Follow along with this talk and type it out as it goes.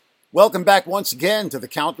Welcome back once again to the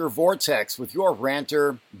Counter Vortex with your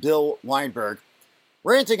ranter, Bill Weinberg.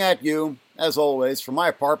 Ranting at you, as always, from my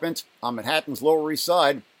apartment on Manhattan's Lower East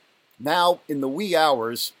Side, now in the wee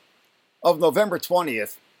hours of November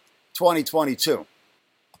 20th, 2022.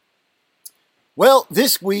 Well,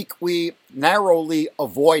 this week we narrowly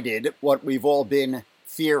avoided what we've all been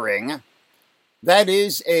fearing. That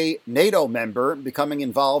is a NATO member becoming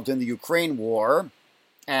involved in the Ukraine war,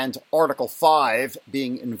 and Article 5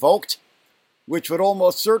 being invoked, which would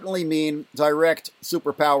almost certainly mean direct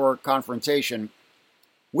superpower confrontation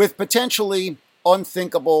with potentially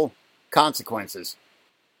unthinkable consequences.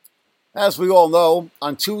 As we all know,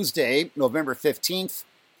 on Tuesday, November 15th,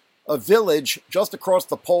 a village just across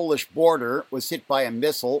the Polish border was hit by a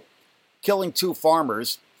missile, killing 2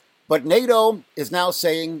 farmers, but NATO is now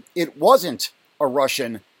saying it wasn't a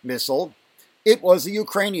Russian missile. It was a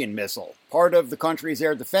Ukrainian missile, part of the country's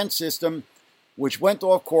air defense system, which went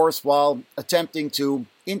off course while attempting to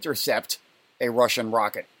intercept a Russian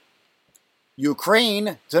rocket.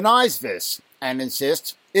 Ukraine denies this and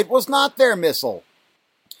insists it was not their missile.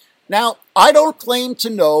 Now, I don't claim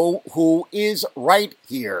to know who is right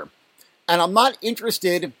here, and I'm not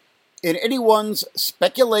interested in anyone's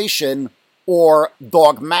speculation or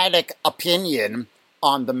dogmatic opinion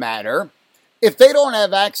on the matter if they don't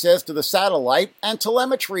have access to the satellite and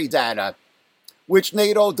telemetry data, which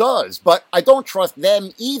NATO does. But I don't trust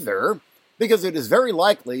them either, because it is very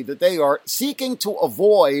likely that they are seeking to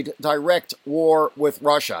avoid direct war with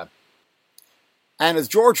Russia. And as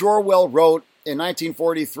George Orwell wrote in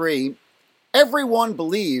 1943, everyone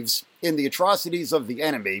believes in the atrocities of the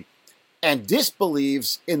enemy and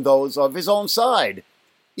disbelieves in those of his own side,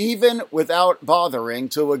 even without bothering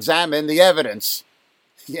to examine the evidence.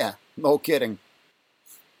 Yeah, no kidding.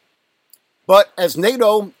 But as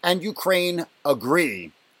NATO and Ukraine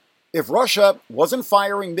agree, if Russia wasn't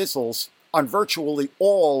firing missiles on virtually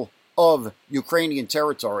all of Ukrainian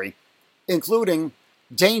territory, including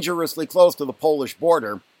dangerously close to the Polish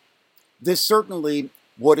border, this certainly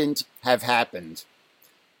wouldn't have happened.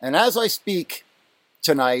 And as I speak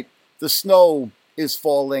tonight, the snow is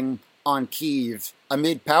falling on Kyiv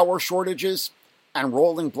amid power shortages and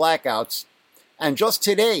rolling blackouts. And just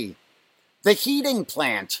today, the heating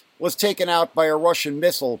plant was taken out by a Russian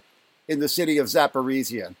missile in the city of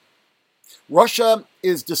Zaporizhia. Russia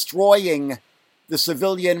is destroying the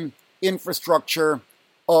civilian infrastructure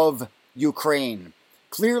of Ukraine,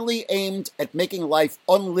 clearly aimed at making life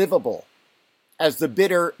unlivable as the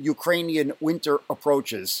bitter Ukrainian winter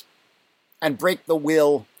approaches and break the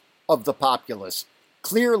will of the populace.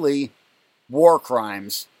 Clearly, war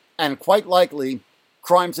crimes, and quite likely,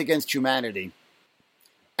 crimes against humanity.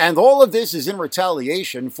 And all of this is in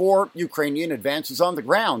retaliation for Ukrainian advances on the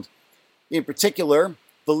ground, in particular,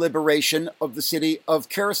 the liberation of the city of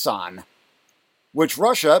Kherson, which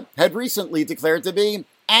Russia had recently declared to be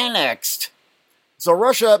annexed. So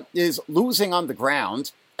Russia is losing on the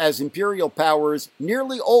ground, as imperial powers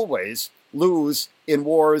nearly always lose in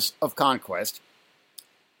wars of conquest,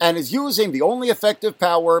 and is using the only effective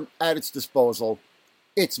power at its disposal,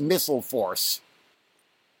 its missile force.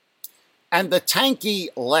 And the tanky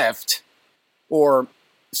left, or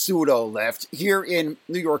pseudo-left, here in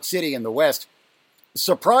New York City in the West,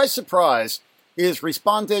 surprise, surprise, is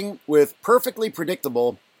responding with perfectly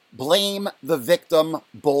predictable blame the victim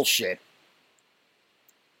bullshit.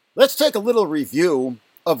 Let's take a little review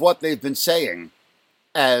of what they've been saying,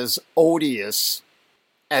 as odious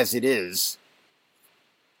as it is.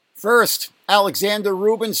 First, Alexander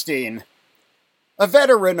Rubinstein, a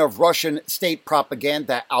veteran of Russian state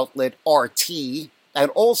propaganda outlet RT,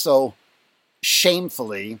 and also,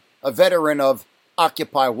 shamefully, a veteran of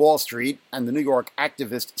Occupy Wall Street and the New York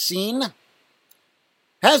activist scene,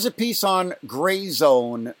 has a piece on Gray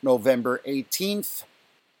Zone November 18th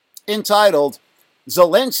entitled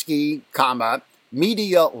Zelensky,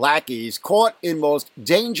 Media Lackeys Caught in Most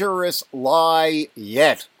Dangerous Lie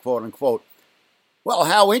Yet, quote unquote. Well,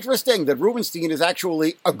 how interesting that Rubinstein is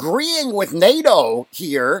actually agreeing with NATO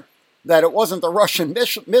here that it wasn't the Russian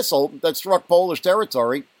missile that struck Polish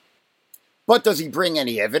territory. But does he bring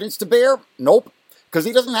any evidence to bear? Nope, because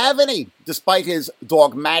he doesn't have any, despite his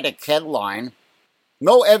dogmatic headline.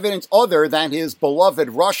 No evidence other than his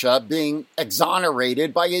beloved Russia being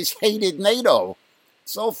exonerated by his hated NATO.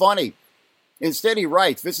 So funny. Instead, he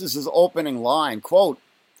writes, this is his opening line, quote,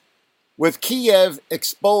 with Kiev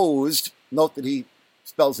exposed, note that he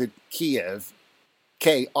spells it Kiev,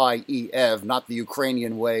 K-I-E-V, not the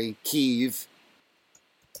Ukrainian way, Kyiv,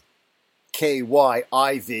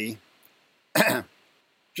 K-Y-I-V.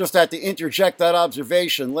 Just had to interject that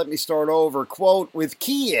observation. Let me start over. Quote, with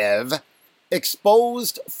Kiev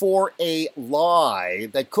exposed for a lie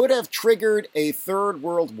that could have triggered a third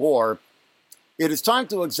world war, it is time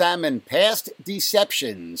to examine past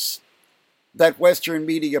deceptions that Western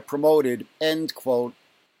media promoted, end quote.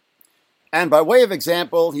 And by way of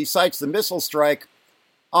example, he cites the missile strike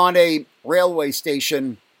on a railway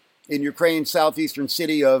station in Ukraine's southeastern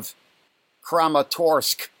city of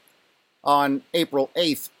Kramatorsk on April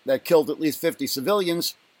 8th that killed at least 50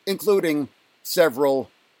 civilians, including several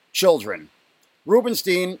children.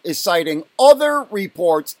 Rubenstein is citing other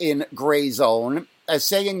reports in Gray Zone as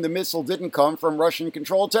saying the missile didn't come from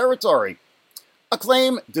Russian-controlled territory, a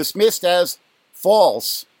claim dismissed as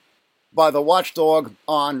false by the watchdog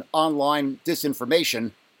on online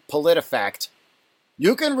disinformation, PolitiFact.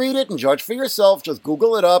 You can read it and judge for yourself. Just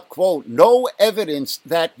Google it up. Quote, no evidence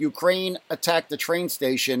that Ukraine attacked a train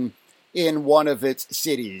station in one of its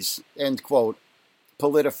cities. End quote.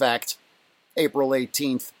 PolitiFact, April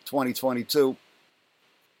 18th, 2022.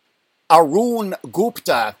 Arun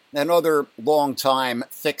Gupta, another longtime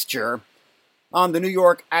fixture on the New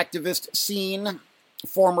York activist scene,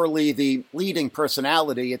 formerly the leading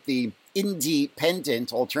personality at the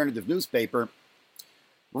Independent alternative newspaper,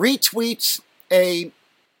 retweets a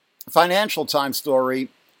Financial Times story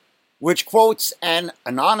which quotes an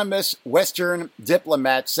anonymous Western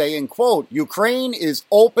diplomat saying, quote, Ukraine is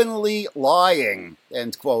openly lying,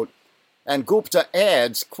 end quote. And Gupta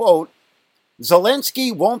adds, quote,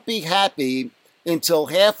 Zelensky won't be happy until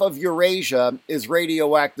half of Eurasia is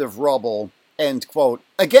radioactive rubble, end quote.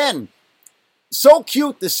 Again, so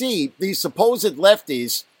cute to see these supposed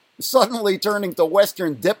lefties suddenly turning to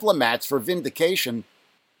Western diplomats for vindication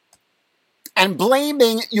and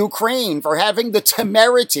blaming Ukraine for having the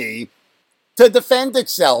temerity to defend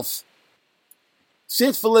itself.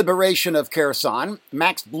 Since the liberation of Kherson,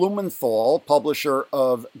 Max Blumenthal, publisher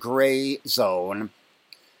of Gray Zone,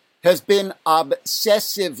 has been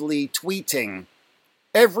obsessively tweeting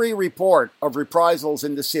every report of reprisals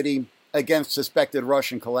in the city against suspected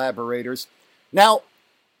Russian collaborators. Now,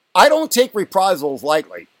 I don't take reprisals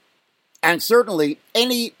lightly, and certainly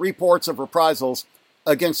any reports of reprisals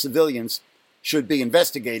against civilians should be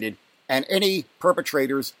investigated and any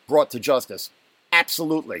perpetrators brought to justice.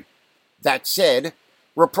 Absolutely. That said,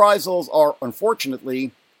 reprisals are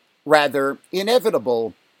unfortunately rather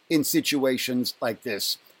inevitable in situations like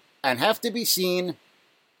this and have to be seen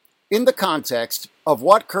in the context of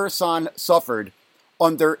what Kherson suffered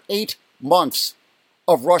under 8 months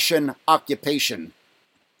of Russian occupation.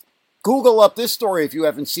 Google up this story if you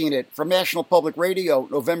haven't seen it, from National Public Radio,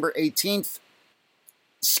 November 18th.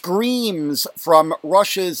 Screams from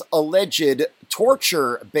Russia's alleged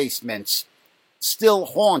torture basements still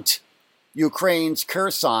haunt Ukraine's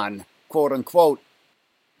Kherson, quote unquote,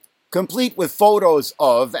 complete with photos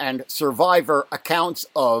of and survivor accounts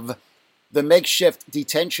of the makeshift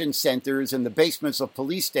detention centers in the basements of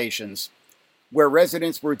police stations where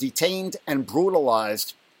residents were detained and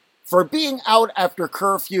brutalized for being out after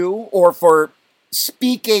curfew or for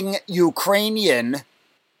speaking Ukrainian.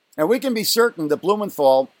 And we can be certain that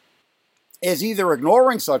Blumenthal is either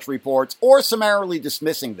ignoring such reports or summarily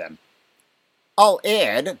dismissing them. I'll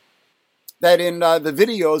add that in the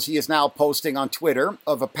videos he is now posting on Twitter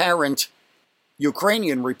of apparent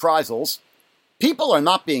Ukrainian reprisals, people are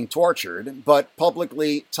not being tortured, but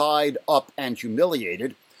publicly tied up and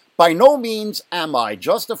humiliated. By no means am I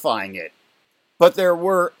justifying it, but there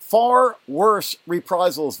were far worse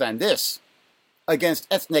reprisals than this against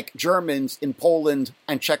ethnic Germans in Poland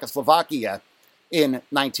and Czechoslovakia in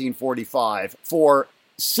 1945 for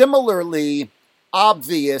similarly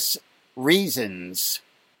obvious reasons.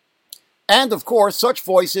 And of course, such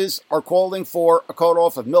voices are calling for a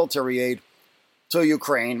cutoff of military aid to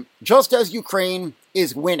Ukraine, just as Ukraine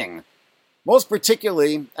is winning, most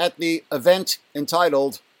particularly at the event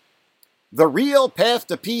entitled The Real Path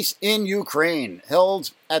to Peace in Ukraine,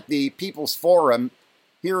 held at the People's Forum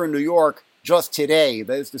here in New York just today,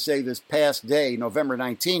 that is to say this past day, November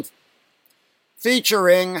 19th,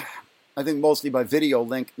 featuring, I think mostly by video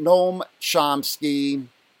link, Noam Chomsky,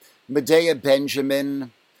 Medea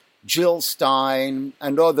Benjamin, Jill Stein,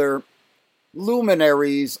 and other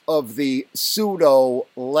luminaries of the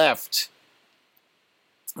pseudo-left.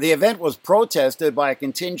 The event was protested by a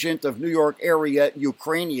contingent of New York area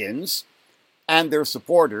Ukrainians and their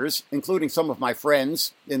supporters, including some of my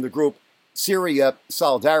friends in the group Syria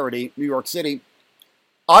Solidarity, New York City.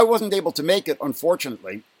 I wasn't able to make it,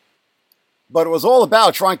 unfortunately, but it was all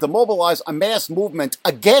about trying to mobilize a mass movement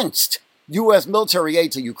against U.S. military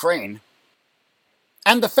aid to Ukraine.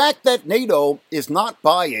 And the fact that NATO is not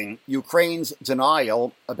buying Ukraine's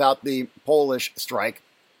denial about the Polish strike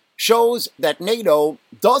shows that NATO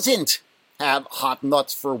doesn't have hot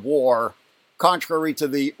nuts for war, contrary to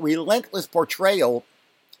the relentless portrayal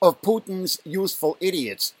of Putin's useful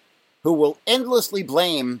idiots, who will endlessly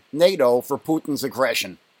blame NATO for Putin's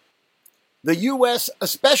aggression. The U.S.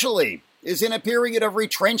 especially is in a period of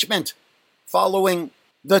retrenchment following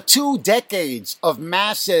the 2 decades of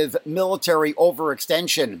massive military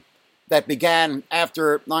overextension that began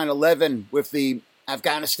after 9/11 with the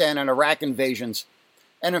Afghanistan and Iraq invasions.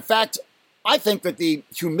 And in fact, I think that the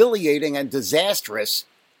humiliating and disastrous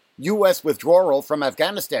U.S. withdrawal from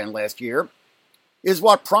Afghanistan last year is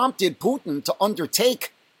what prompted Putin to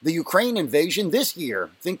undertake the Ukraine invasion this year,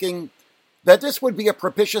 thinking that this would be a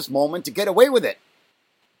propitious moment to get away with it.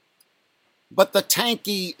 But the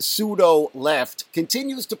tanky pseudo-left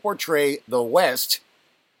continues to portray the West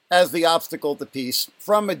as the obstacle to peace.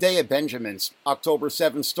 From Medea Benjamin's October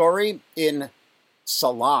 7th story in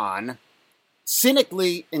Salon,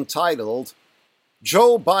 cynically entitled,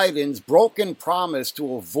 Joe Biden's broken promise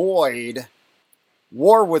to avoid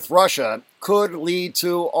war with Russia could lead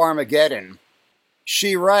to Armageddon.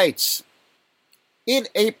 She writes, in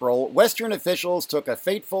April, Western officials took a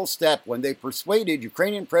fateful step when they persuaded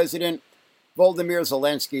Ukrainian President Volodymyr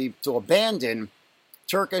Zelensky to abandon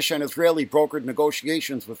Turkish and Israeli brokered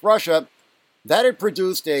negotiations with Russia that had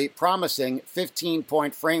produced a promising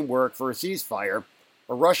 15-point framework for a ceasefire,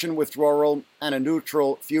 a Russian withdrawal, and a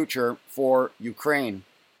neutral future for Ukraine.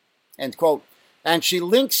 End quote. And she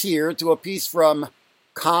links here to a piece from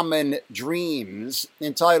Common Dreams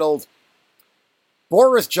entitled,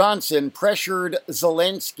 Boris Johnson pressured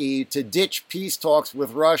Zelensky to ditch peace talks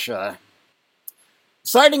with Russia.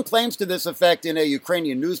 Citing claims to this effect in a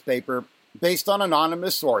Ukrainian newspaper based on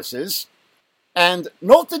anonymous sources, and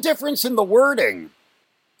note the difference in the wording.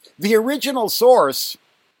 The original source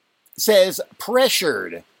says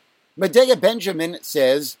pressured. Medea Benjamin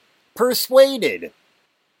says persuaded,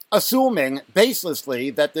 assuming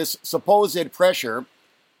baselessly that this supposed pressure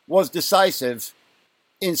was decisive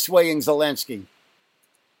in swaying Zelensky.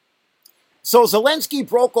 So Zelensky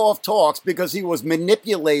broke off talks because he was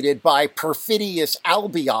manipulated by perfidious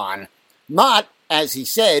Albion, not, as he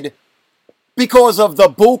said, because of the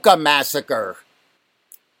Bucha massacre,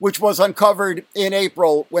 which was uncovered in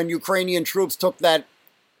April when Ukrainian troops took that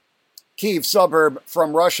Kyiv suburb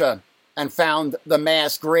from Russia and found the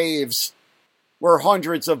mass graves where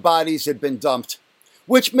hundreds of bodies had been dumped,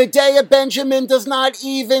 which Medea Benjamin does not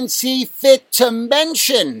even see fit to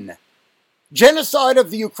mention. Genocide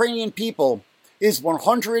of the Ukrainian people is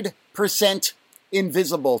 100%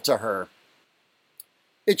 invisible to her.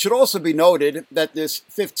 It should also be noted that this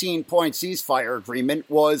 15-point ceasefire agreement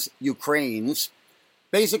was Ukraine's.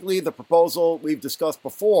 Basically, the proposal we've discussed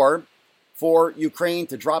before for Ukraine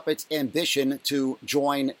to drop its ambition to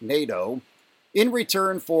join NATO in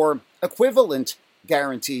return for equivalent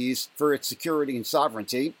guarantees for its security and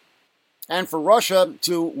sovereignty, and for Russia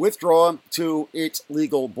to withdraw to its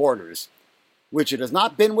legal borders, which it has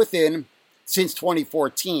not been within since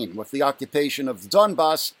 2014 with the occupation of the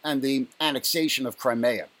Donbass and the annexation of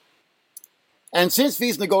Crimea. And since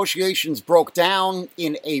these negotiations broke down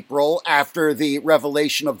in April after the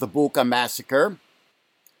revelation of the Bucha massacre,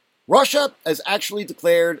 Russia has actually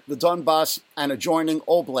declared the Donbass and adjoining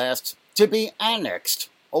oblasts to be annexed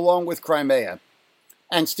along with Crimea,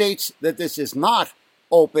 and states that this is not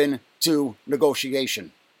open to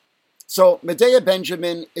negotiation. So Medea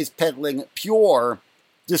Benjamin is peddling pure,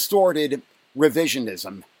 distorted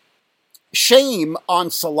revisionism. Shame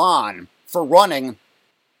on Salon for running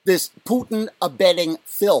this Putin-abetting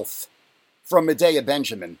filth from Medea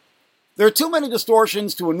Benjamin. There are too many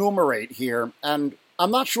distortions to enumerate here, and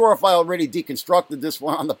I'm not sure if I already deconstructed this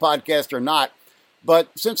one on the podcast or not, but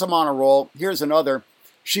since I'm on a roll, here's another.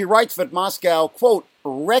 She writes that Moscow, quote,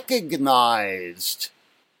 recognized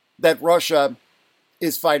that Russia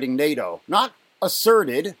is fighting NATO. Not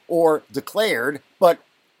asserted or declared, but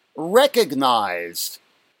recognized.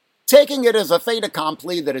 Taking it as a fait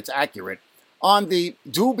accompli that it's accurate on the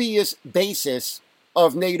dubious basis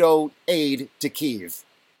of NATO aid to Kyiv.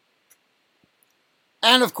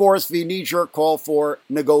 And of course, the knee-jerk call for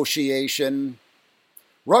negotiation.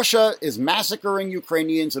 Russia is massacring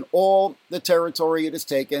Ukrainians in all the territory it has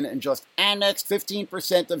taken and just annexed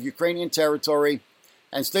 15% of Ukrainian territory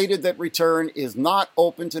and stated that return is not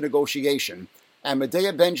open to negotiation. And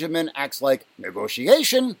Medea Benjamin acts like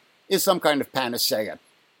negotiation is some kind of panacea.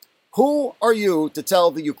 Who are you to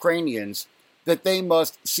tell the Ukrainians that they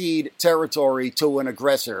must cede territory to an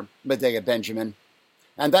aggressor, Medea Benjamin?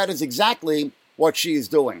 And that is exactly what she is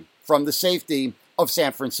doing from the safety of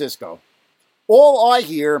San Francisco. All I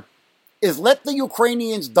hear is let the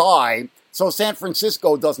Ukrainians die so San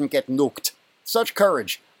Francisco doesn't get nuked. Such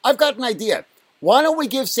courage. I've got an idea. Why don't we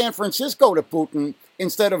give San Francisco to Putin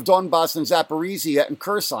instead of Donbass and Zaporizhia and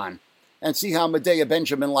Kherson, and see how Medea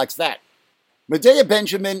Benjamin likes that? Medea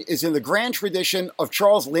Benjamin is in the grand tradition of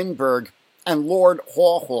Charles Lindbergh and Lord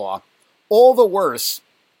Haw Haw, all the worse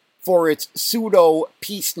for its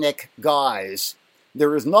pseudo-peacenik guise.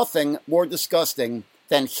 There is nothing more disgusting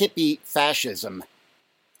than hippie fascism.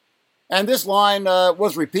 And this line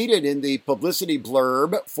was repeated in the publicity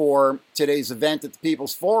blurb for today's event at the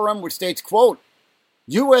People's Forum, which states, quote,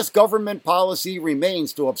 U.S. government policy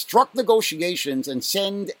remains to obstruct negotiations and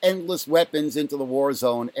send endless weapons into the war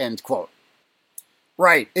zone, end quote.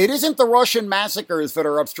 Right, it isn't the Russian massacres that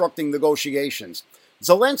are obstructing negotiations.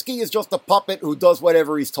 Zelensky is just a puppet who does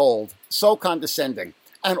whatever he's told. So condescending.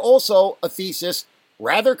 And also a thesis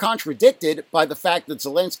rather contradicted by the fact that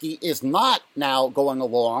Zelensky is not now going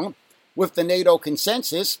along with the NATO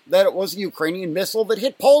consensus that it was a Ukrainian missile that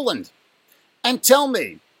hit Poland. And tell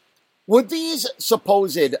me, would these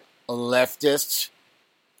supposed leftists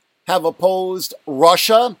have opposed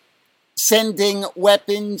Russia sending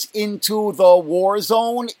weapons into the war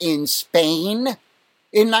zone in Spain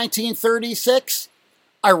in 1936?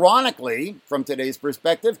 Ironically, from today's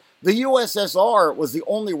perspective, the USSR was the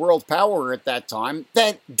only world power at that time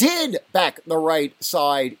that did back the right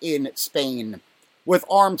side in Spain with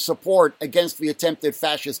armed support against the attempted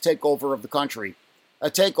fascist takeover of the country.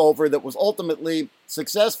 A takeover that was ultimately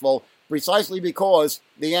successful precisely because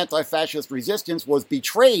the anti-fascist resistance was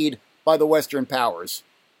betrayed by the Western powers.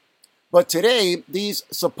 But today, these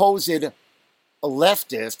supposed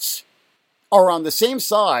leftists are on the same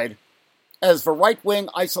side as the right-wing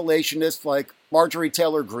isolationists like Marjorie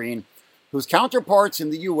Taylor Greene, whose counterparts in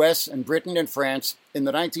the US and Britain and France in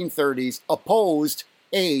the 1930s opposed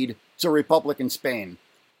aid to Republican Spain.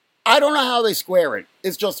 I don't know how they square it.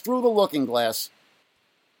 It's just through the looking glass.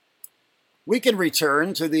 We can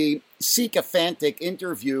return to the sycophantic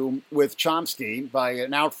interview with Chomsky by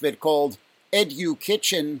an outfit called Edu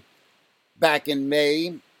Kitchen back in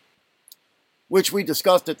May, which we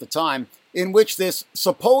discussed at the time, in which this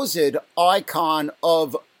supposed icon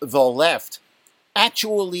of the left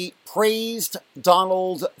actually praised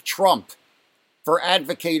Donald Trump for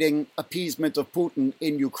advocating appeasement of Putin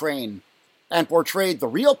in Ukraine and portrayed the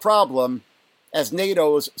real problem as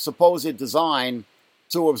NATO's supposed design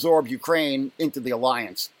to absorb Ukraine into the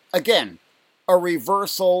alliance. Again, a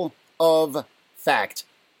reversal of fact.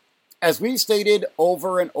 As we stated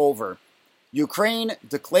over and over, Ukraine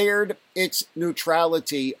declared its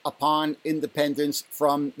neutrality upon independence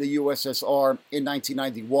from the USSR in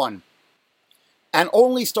 1991 and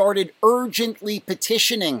only started urgently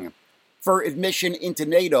petitioning for admission into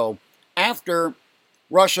NATO after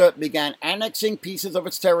Russia began annexing pieces of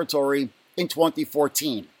its territory in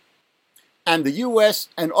 2014. And the US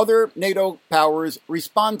and other NATO powers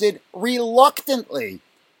responded reluctantly,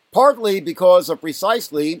 partly because of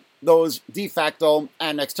precisely those de facto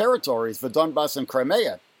annexed territories, the Donbass and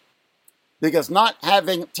Crimea. Because not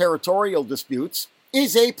having territorial disputes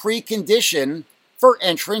is a precondition for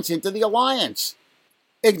entrance into the alliance.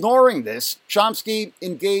 Ignoring this, Chomsky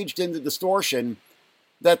engaged in the distortion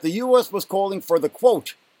that the U.S. was calling for the,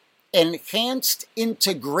 quote, enhanced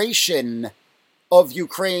integration of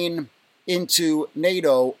Ukraine into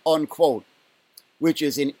NATO, unquote, which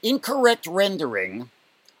is an incorrect rendering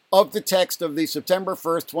of the text of the September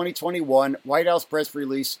 1st, 2021 White House press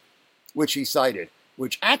release, which he cited,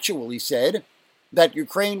 which actually said that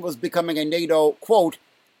Ukraine was becoming a NATO, quote,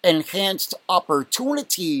 enhanced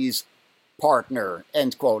opportunities partner,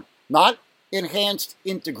 end quote. Not enhanced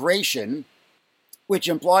integration, which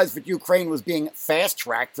implies that Ukraine was being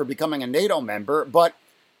fast-tracked for becoming a NATO member, but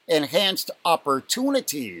enhanced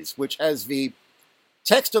opportunities, which, as the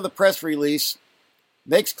text of the press release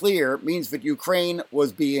makes clear, means that Ukraine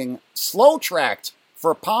was being slow-tracked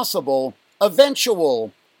for possible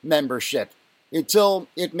eventual membership until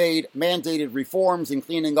it made mandated reforms in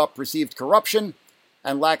cleaning up perceived corruption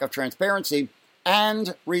and lack of transparency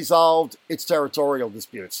and resolved its territorial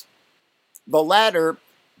disputes. The latter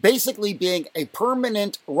basically being a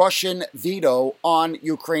permanent Russian veto on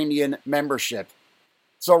Ukrainian membership.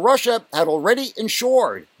 So Russia had already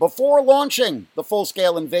ensured, before launching the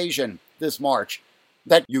full-scale invasion this March,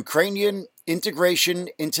 that Ukrainian integration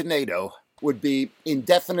into NATO would be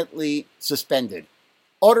indefinitely suspended.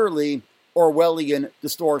 Utterly Orwellian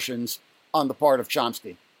distortions on the part of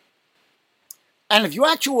Chomsky. And if you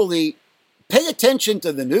actually pay attention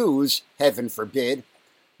to the news, heaven forbid,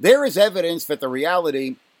 there is evidence that the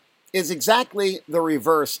reality is exactly the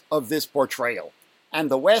reverse of this portrayal. And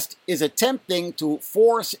the West is attempting to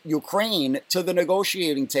force Ukraine to the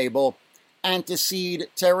negotiating table and to cede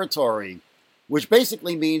territory, which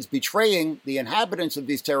basically means betraying the inhabitants of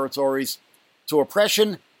these territories to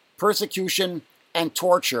oppression, persecution, and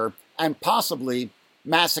torture, and possibly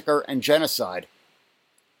massacre and genocide.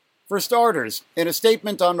 For starters, in a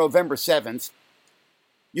statement on November 7th,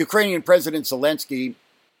 Ukrainian President Zelensky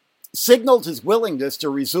signaled his willingness to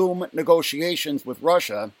resume negotiations with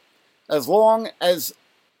Russia as long as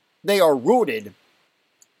they are rooted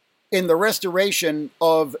in the restoration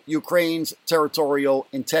of Ukraine's territorial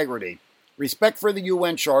integrity, respect for the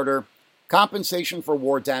UN Charter, compensation for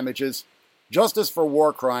war damages, justice for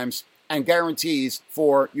war crimes, and guarantees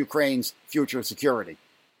for Ukraine's future security.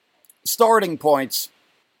 Starting points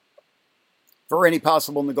for any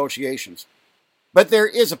possible negotiations. But there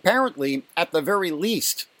is apparently, at the very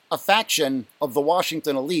least, a faction of the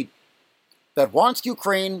Washington elite that wants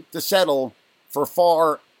Ukraine to settle for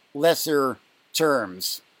far lesser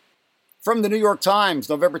terms. From the New York Times,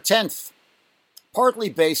 November 10th, partly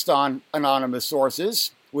based on anonymous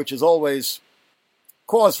sources, which is always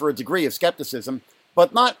cause for a degree of skepticism,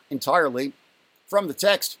 but not entirely. From the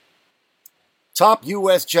text, top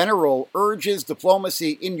U.S. general urges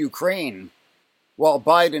diplomacy in Ukraine while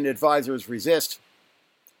Biden advisors resist.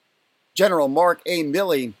 General Mark A.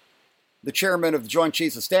 Milley, the chairman of the Joint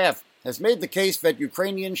Chiefs of Staff, has made the case that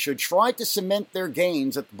Ukrainians should try to cement their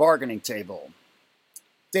gains at the bargaining table.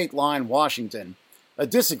 Dateline, Washington. A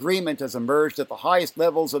disagreement has emerged at the highest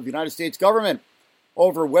levels of the United States government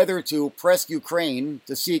over whether to press Ukraine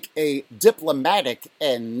to seek a diplomatic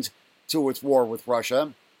end to its war with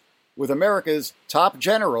Russia, with America's top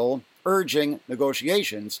general urging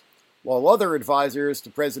negotiations, while other advisors to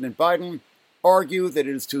President Biden argue that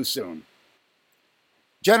it is too soon.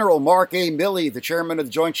 General Mark A. Milley, the chairman of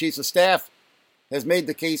the Joint Chiefs of Staff, has made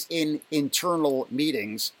the case in internal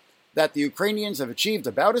meetings that the Ukrainians have achieved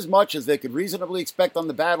about as much as they could reasonably expect on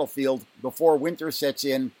the battlefield before winter sets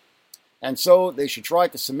in, and so they should try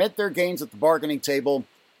to cement their gains at the bargaining table,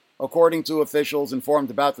 according to officials informed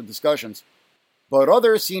about the discussions. But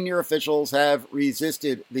other senior officials have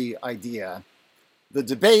resisted the idea. The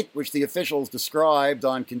debate, which the officials described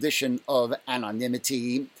on condition of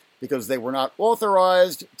anonymity, because they were not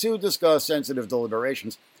authorized to discuss sensitive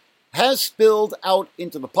deliberations, has spilled out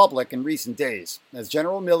into the public in recent days, as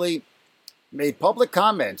General Milley made public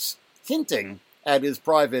comments hinting at his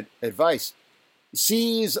private advice.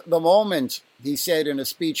 Seize the moment, he said in a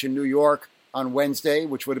speech in New York on Wednesday,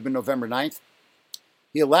 which would have been November 9th.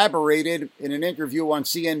 He elaborated in an interview on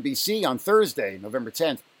CNBC on Thursday, November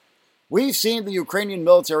 10th. We've seen the Ukrainian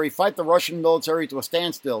military fight the Russian military to a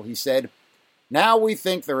standstill, he said. Now we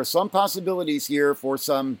think there are some possibilities here for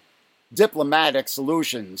some diplomatic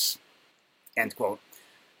solutions. End quote.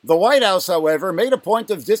 The White House, however, made a point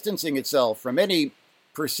of distancing itself from any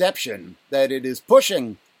perception that it is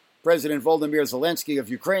pushing President Volodymyr Zelensky of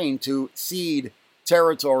Ukraine to cede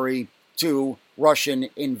territory to Russian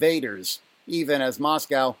invaders, even as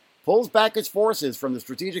Moscow pulls back its forces from the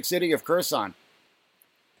strategic city of Kherson.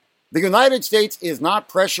 The United States is not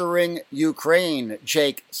pressuring Ukraine,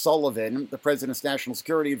 Jake Sullivan, the president's national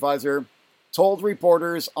security advisor, told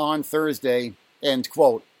reporters on Thursday, end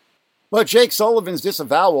quote. But Jake Sullivan's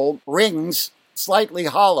disavowal rings slightly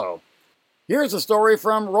hollow. Here's a story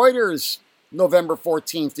from Reuters, November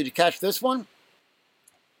 14th. Did you catch this one?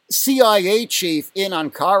 CIA chief in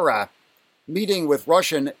Ankara, meeting with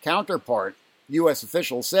Russian counterpart, U.S.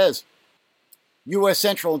 official says. U.S.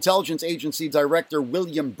 Central Intelligence Agency Director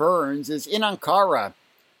William Burns is in Ankara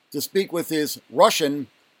to speak with his Russian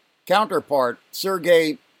counterpart,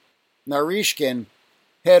 Sergei Narishkin,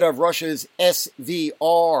 head of Russia's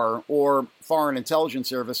SVR, or Foreign Intelligence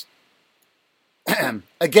Service.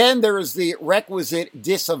 Again, there is the requisite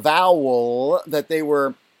disavowal that they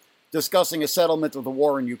were discussing a settlement of the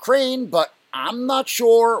war in Ukraine, but I'm not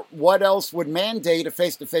sure what else would mandate a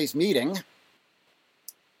face-to-face meeting.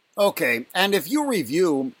 Okay, and if you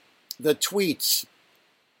review the tweets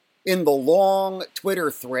in the long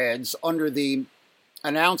Twitter threads under the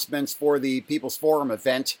announcements for the People's Forum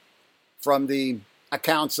event from the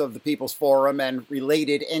accounts of the People's Forum and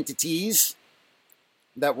related entities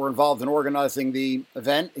that were involved in organizing the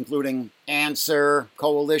event, including Answer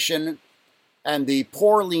Coalition and the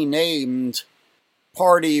poorly named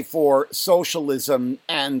Party for Socialism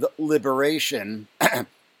and Liberation,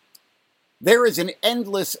 there is an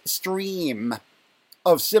endless stream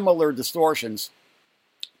of similar distortions.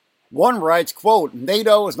 One writes, quote,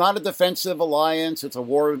 NATO is not a defensive alliance, it's a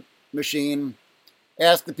war machine.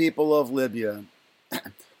 Ask the people of Libya.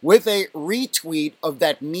 With a retweet of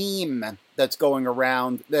that meme that's going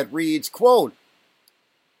around that reads, quote,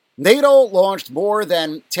 NATO launched more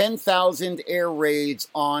than 10,000 air raids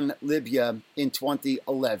on Libya in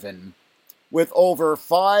 2011. with over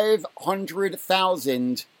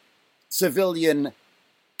 500,000 civilian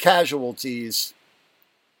casualties,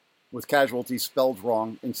 with casualties spelled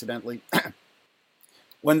wrong, incidentally.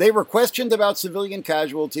 When they were questioned about civilian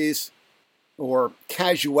casualties, or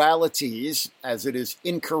casualties, as it is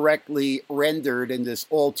incorrectly rendered in this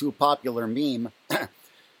all-too-popular meme,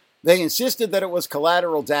 they insisted that it was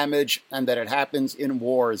collateral damage and that it happens in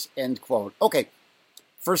wars, end quote. Okay,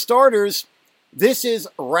 for starters, this is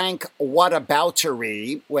rank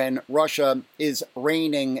whataboutery when Russia is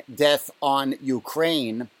raining death on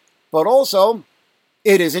Ukraine, but also,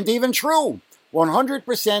 it isn't even true.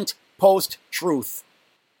 100% post-truth.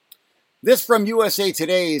 This from USA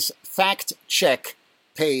Today's Fact Check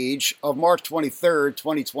page of March 23rd,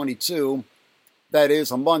 2022, that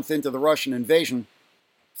is a month into the Russian invasion.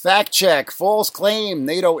 Fact check, false claim,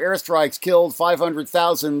 NATO airstrikes killed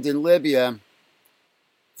 500,000 in Libya.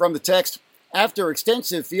 From the text, after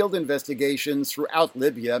extensive field investigations throughout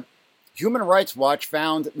Libya, Human Rights Watch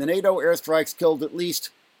found the NATO airstrikes killed at least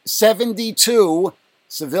 72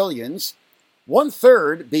 civilians,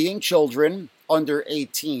 one-third being children under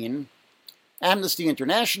 18. Amnesty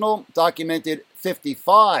International documented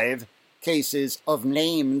 55 cases of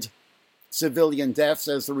named civilian deaths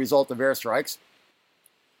as the result of airstrikes.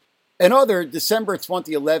 Another December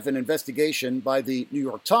 2011 investigation by the New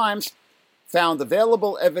York Times found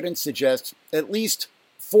available evidence suggests at least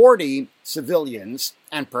 40 civilians,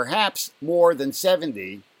 and perhaps more than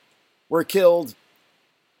 70, were killed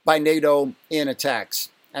by NATO in attacks,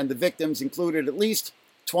 and the victims included at least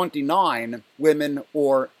 29 women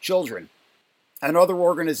or children. Another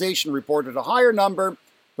organization reported a higher number,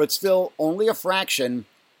 but still only a fraction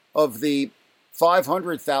of the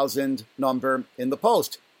 500,000 number in the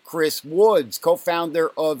Post. Chris Woods, co-founder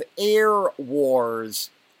of Air Wars,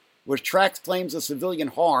 which tracks claims of civilian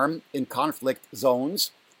harm in conflict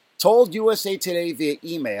zones, told USA Today via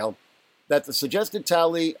email that the suggested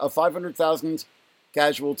tally of 500,000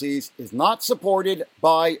 casualties is not supported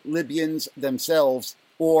by Libyans themselves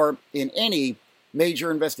or in any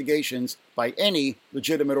major investigations by any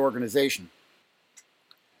legitimate organization.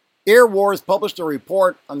 Air Wars published a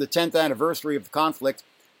report on the 10th anniversary of the conflict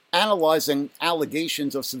analyzing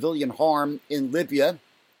allegations of civilian harm in Libya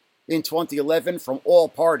in 2011 from all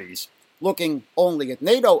parties. Looking only at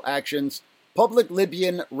NATO actions, public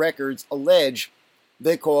Libyan records allege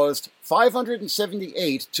they caused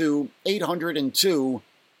 578 to 802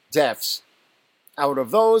 deaths. Out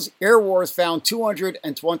of those, Air Wars found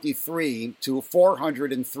 223 to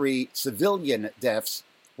 403 civilian deaths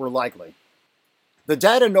were likely. The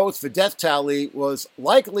data notes the death tally was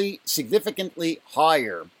likely significantly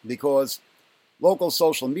higher because local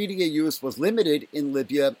social media use was limited in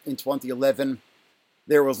Libya in 2011.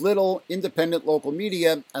 There was little independent local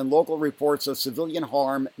media, and local reports of civilian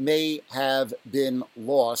harm may have been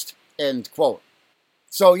lost, end quote.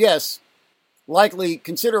 So yes, likely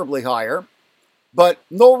considerably higher, but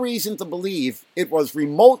no reason to believe it was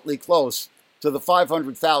remotely close to the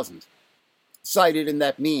 500,000 cited in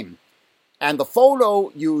that meme. And the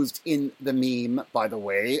photo used in the meme, by the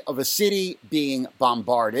way, of a city being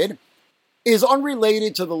bombarded is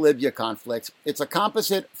unrelated to the Libya conflict. It's a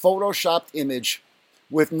composite photoshopped image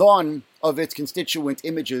with none of its constituent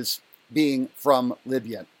images being from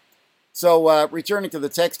Libya. So returning to the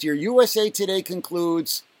text here, USA Today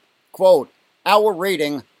concludes, quote, our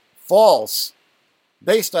rating, false.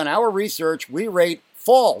 Based on our research, we rate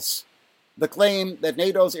false the claim that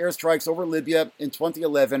NATO's airstrikes over Libya in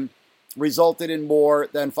 2011 resulted in more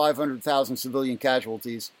than 500,000 civilian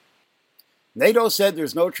casualties. NATO said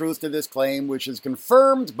there's no truth to this claim, which is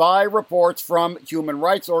confirmed by reports from human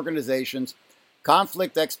rights organizations,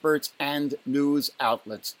 conflict experts, and news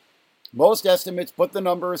outlets. Most estimates put the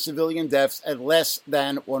number of civilian deaths at less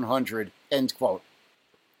than 100, end quote.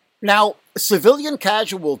 Now, civilian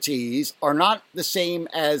casualties are not the same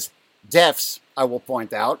as deaths, I will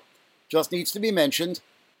point out. Just needs to be mentioned.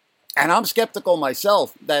 And I'm skeptical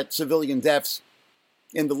myself that civilian deaths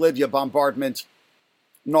in the Libya bombardment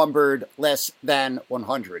numbered less than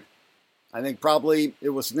 100. I think probably it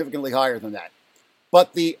was significantly higher than that.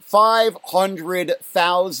 But the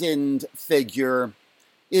 500,000 figure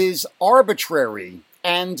is arbitrary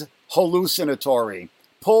and hallucinatory,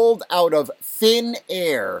 pulled out of thin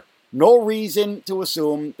air. No reason to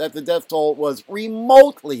assume that the death toll was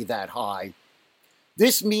remotely that high.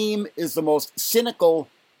 This meme is the most cynical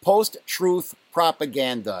post-truth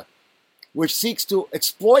propaganda, which seeks to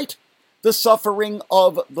exploit the suffering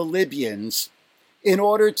of the Libyans in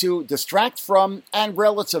order to distract from and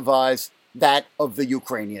relativize that of the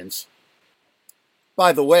Ukrainians.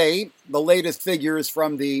 By the way, the latest figures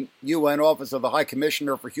from the UN Office of the High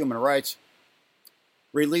Commissioner for Human Rights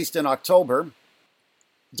released in October,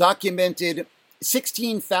 documented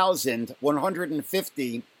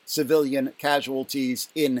 16,150 civilian casualties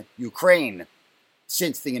in Ukraine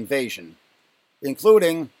since the invasion,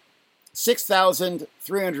 including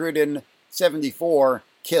 6,374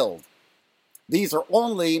 killed. These are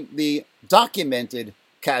only the documented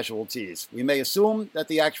casualties. We may assume that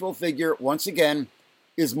the actual figure, once again,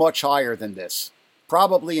 is much higher than this.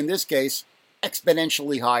 Probably, in this case,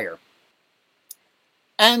 exponentially higher.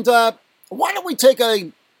 And why don't we take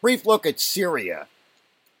a brief look at Syria,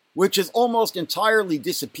 which has almost entirely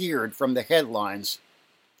disappeared from the headlines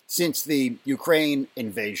since the Ukraine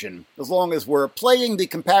invasion. As long as we're playing the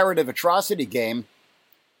comparative atrocity game,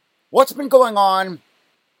 what's been going on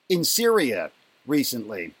in Syria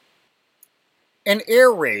recently? An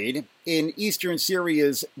air raid in eastern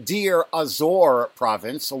Syria's Deir az-Zor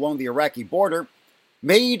province along the Iraqi border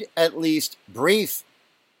made at least brief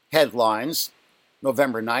headlines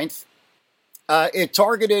November 9th. It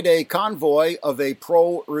targeted a convoy of a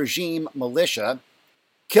pro-regime militia,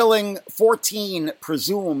 killing 14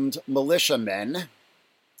 presumed militiamen.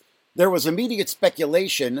 There was immediate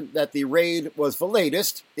speculation that the raid was the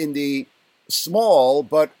latest in the small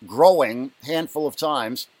but growing handful of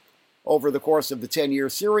times over the course of the 10-year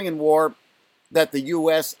Syrian war that the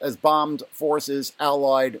U.S. has bombed forces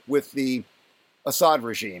allied with the Assad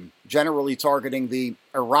regime, generally targeting the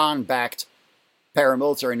Iran-backed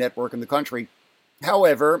paramilitary network in the country.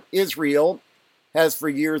 However, Israel has for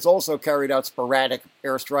years also carried out sporadic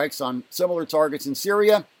airstrikes on similar targets in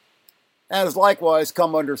Syria, and has likewise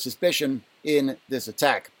come under suspicion in this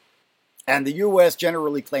attack. And the U.S.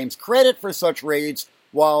 generally claims credit for such raids,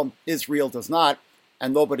 while Israel does not,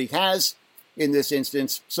 and nobody has in this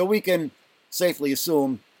instance, so we can safely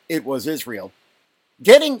assume it was Israel.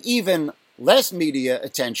 Getting even less media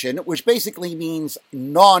attention, which basically means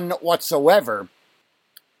none whatsoever,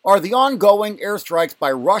 are the ongoing airstrikes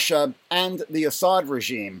by Russia and the Assad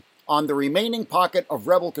regime on the remaining pocket of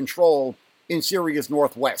rebel control in Syria's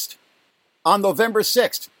northwest. On November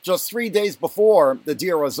 6th, just 3 days before the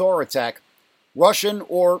Deir az-Zor attack, Russian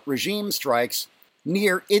or regime strikes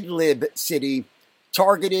near Idlib city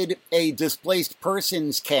targeted a displaced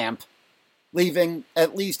persons camp, leaving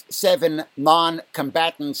at least 7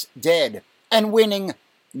 non-combatants dead and winning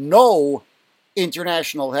no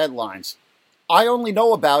international headlines. I only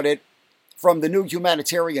know about it from the New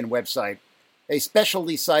Humanitarian website, a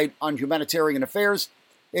specialty site on humanitarian affairs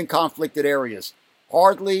in conflicted areas.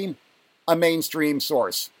 Hardly a mainstream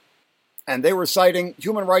source. And they were citing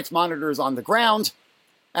human rights monitors on the ground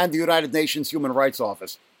and the United Nations Human Rights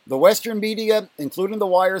Office. The Western media, including the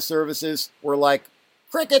wire services, were like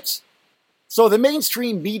crickets. So the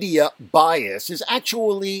mainstream media bias is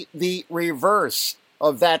actually the reverse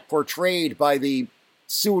of that portrayed by the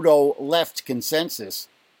pseudo-left consensus.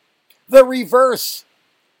 The reverse.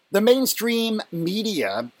 The mainstream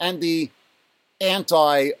media and the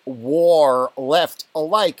anti-war left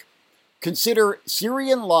alike consider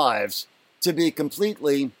Syrian lives to be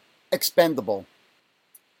completely expendable.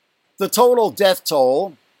 The total death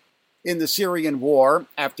toll in the Syrian war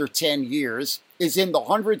after 10 years is in the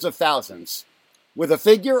hundreds of thousands, with a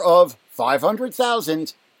figure of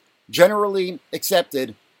 500,000 generally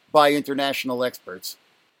accepted by international experts.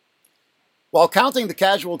 While counting the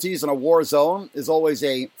casualties in a war zone is always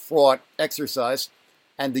a fraught exercise,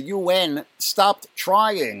 and the UN stopped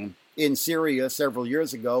trying in Syria several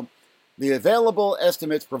years ago, the available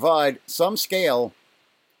estimates provide some scale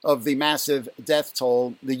of the massive death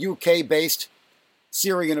toll. The UK-based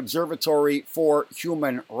Syrian Observatory for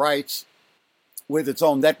Human Rights, with its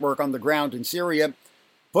own network on the ground in Syria,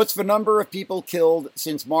 puts the number of people killed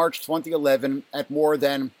since March 2011 at more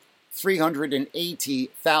than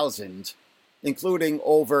 380,000, including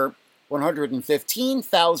over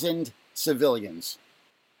 115,000 civilians.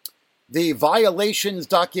 The Violations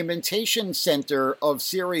Documentation Center of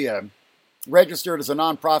Syria, registered as a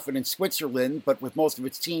nonprofit in Switzerland, but with most of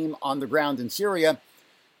its team on the ground in Syria,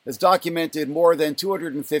 has documented more than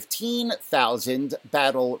 215,000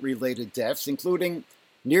 battle-related deaths, including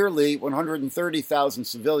nearly 130,000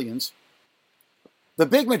 civilians. The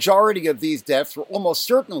big majority of these deaths were almost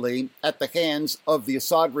certainly at the hands of the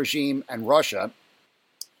Assad regime and Russia,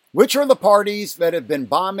 which are the parties that have been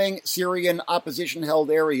bombing Syrian opposition-held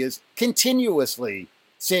areas continuously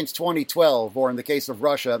since 2012, or in the case of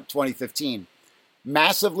Russia, 2015,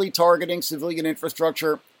 massively targeting civilian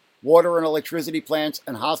infrastructure, water and electricity plants,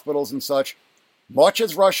 and hospitals and such, much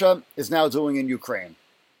as Russia is now doing in Ukraine.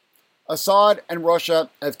 Assad and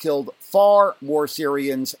Russia have killed far more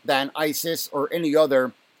Syrians than ISIS or any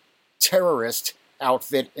other terrorist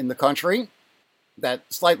outfit in the country. that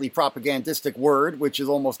slightly propagandistic word, which is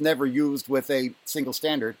almost never used with a single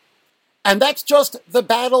standard. And that's just the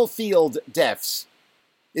battlefield deaths.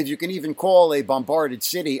 If you can even call a bombarded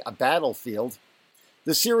city a battlefield.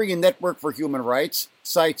 The Syrian Network for Human Rights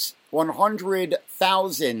cites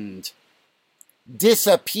 100,000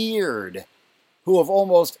 disappeared who have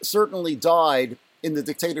almost certainly died in the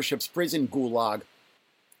dictatorship's prison gulag.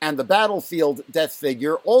 And the battlefield death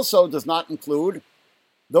figure also does not include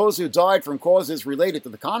those who died from causes related to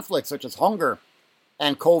the conflict, such as hunger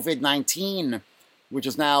and COVID-19, which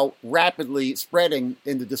is now rapidly spreading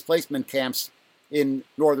in the displacement camps in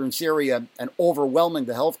northern Syria and overwhelming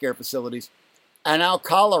the healthcare facilities. And now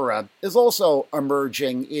cholera is also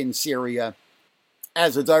emerging in Syria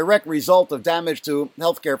as a direct result of damage to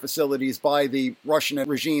healthcare facilities by the Russian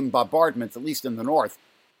regime bombardment, at least in the north.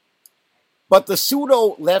 But the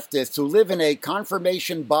pseudo-leftists who live in a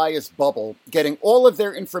confirmation bias bubble, getting all of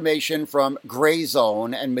their information from Gray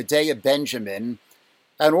Zone and Medea Benjamin,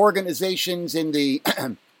 and organizations in the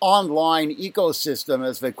online ecosystem,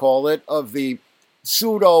 as they call it, of the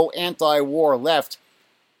pseudo-anti-war left,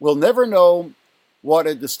 will never know what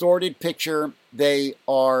a distorted picture they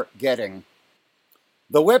are getting.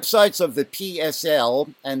 The websites of the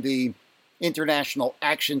PSL and the International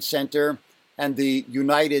Action Center and the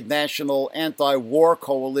United National Anti-War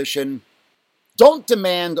Coalition don't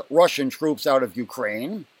demand Russian troops out of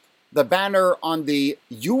Ukraine. The banner on the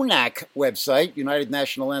UNAC website, United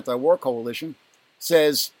National Anti-War Coalition,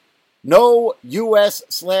 says, "No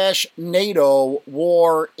US/NATO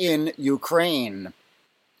war in Ukraine,"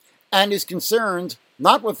 and is concerned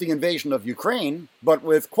not with the invasion of Ukraine, but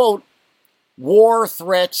with, quote, war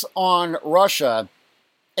threats on Russia,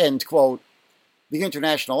 end quote. The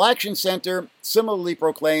International Action Center similarly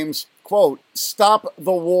proclaims, quote, stop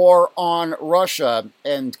the war on Russia,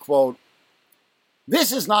 end quote.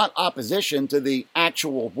 This is not opposition to the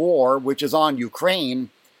actual war, which is on Ukraine.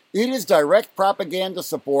 It is direct propaganda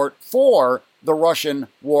support for the Russian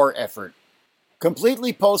war effort.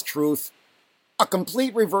 Completely post-truth, a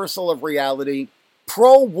complete reversal of reality,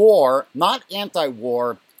 pro-war, not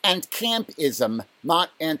anti-war, and campism, not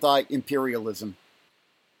anti-imperialism.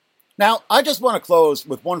 Now, I just want to close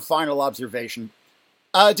with one final observation.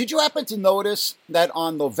 Did you happen to notice that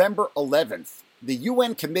on November 11th, the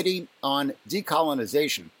UN Committee on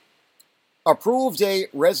Decolonization approved a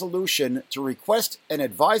resolution to request an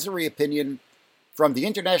advisory opinion from the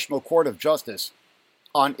International Court of Justice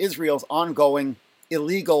on Israel's ongoing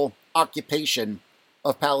illegal occupation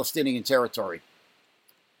of Palestinian territory?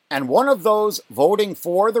 And one of those voting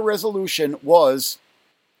for the resolution was,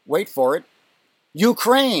 wait for it,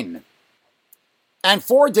 Ukraine. And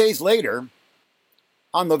 4 days later,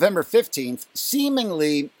 on November 15th,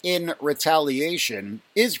 seemingly in retaliation,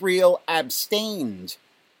 Israel abstained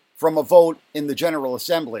from a vote in the General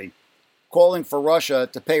Assembly calling for Russia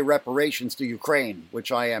to pay reparations to Ukraine,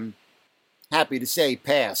 which I am happy to say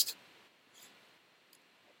passed.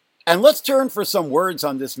 And let's turn for some words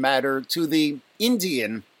on this matter to the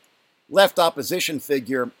Indian left opposition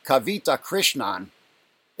figure Kavita Krishnan,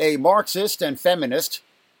 a Marxist and feminist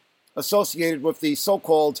associated with the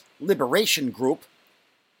so-called Liberation Group,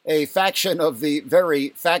 a faction of the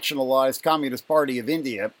very factionalized Communist Party of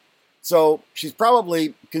India. So she's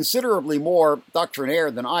probably considerably more doctrinaire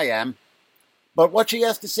than I am. But what she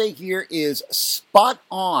has to say here is spot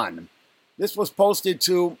on. This was posted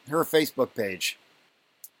to her Facebook page.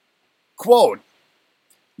 Quote,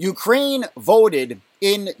 Ukraine voted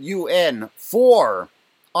in UN for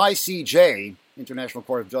ICJ, International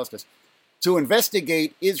Court of Justice, to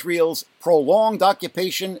investigate Israel's prolonged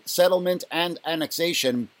occupation, settlement, and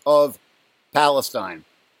annexation of Palestine.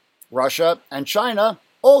 Russia and China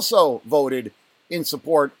also voted in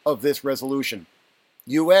support of this resolution.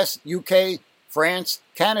 US, UK, France,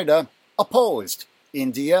 Canada opposed.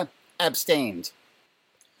 India abstained.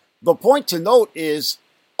 The point to note is,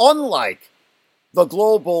 unlike the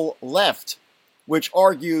global left, which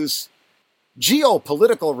argues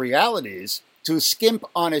geopolitical realities to skimp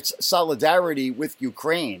on its solidarity with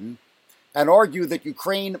Ukraine and argue that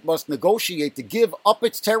Ukraine must negotiate to give up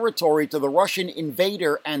its territory to the Russian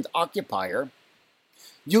invader and occupier,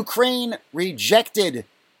 Ukraine rejected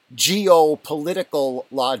geopolitical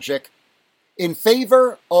logic in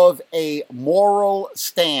favor of a moral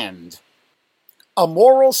stand. A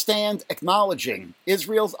moral stand acknowledging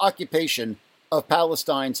Israel's occupation of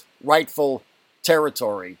Palestine's rightful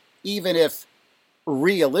territory, even if,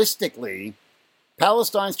 realistically,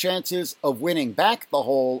 Palestine's chances of winning back the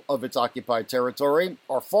whole of its occupied territory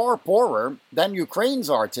are far poorer than Ukraine's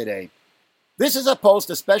are today. This is a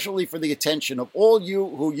post especially for the attention of all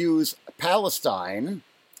you who use Palestine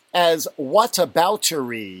as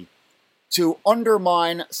whataboutery to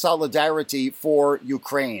undermine solidarity for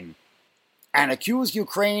Ukraine, and accuse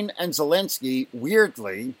Ukraine and Zelensky,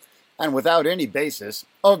 weirdly, and without any basis,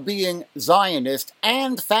 of being Zionist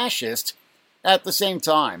and fascist at the same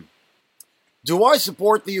time. Do I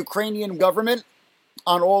support the Ukrainian government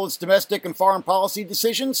on all its domestic and foreign policy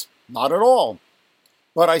decisions? Not at all.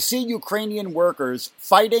 But I see Ukrainian workers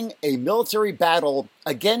fighting a military battle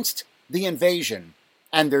against the invasion,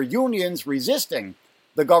 and their unions resisting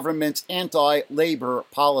the government's anti-labor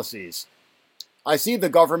policies. I see the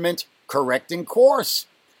government correcting course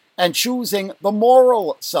and choosing the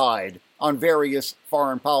moral side on various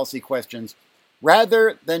foreign policy questions,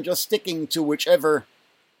 rather than just sticking to whichever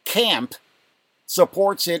camp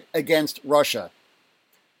supports it against Russia.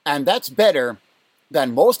 And that's better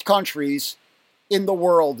than most countries in the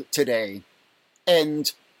world today.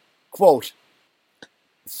 End quote.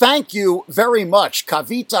 Thank you very much,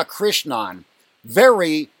 Kavita Krishnan.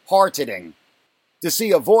 Very heart-hitting to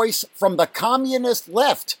see a voice from the communist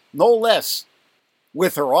left, no less,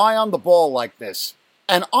 with her eye on the ball like this.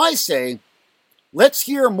 And I say, let's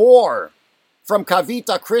hear more from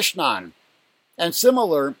Kavita Krishnan and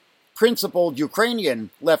similar principled Ukrainian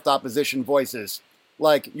left opposition voices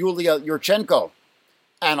like Yulia Yurchenko,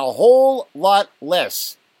 and a whole lot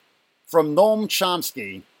less from Noam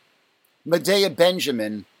Chomsky, Medea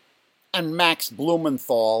Benjamin, and Max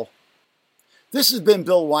Blumenthal. This has been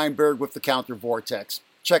Bill Weinberg with the Counter Vortex.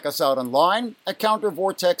 Check us out online at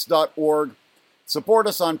countervortex.org. Support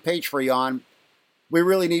us on Patreon. We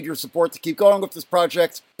really need your support to keep going with this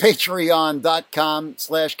project.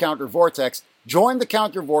 Patreon.com/countervortex. Join the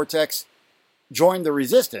Counter Vortex, join the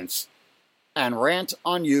resistance, and rant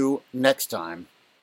on you next time.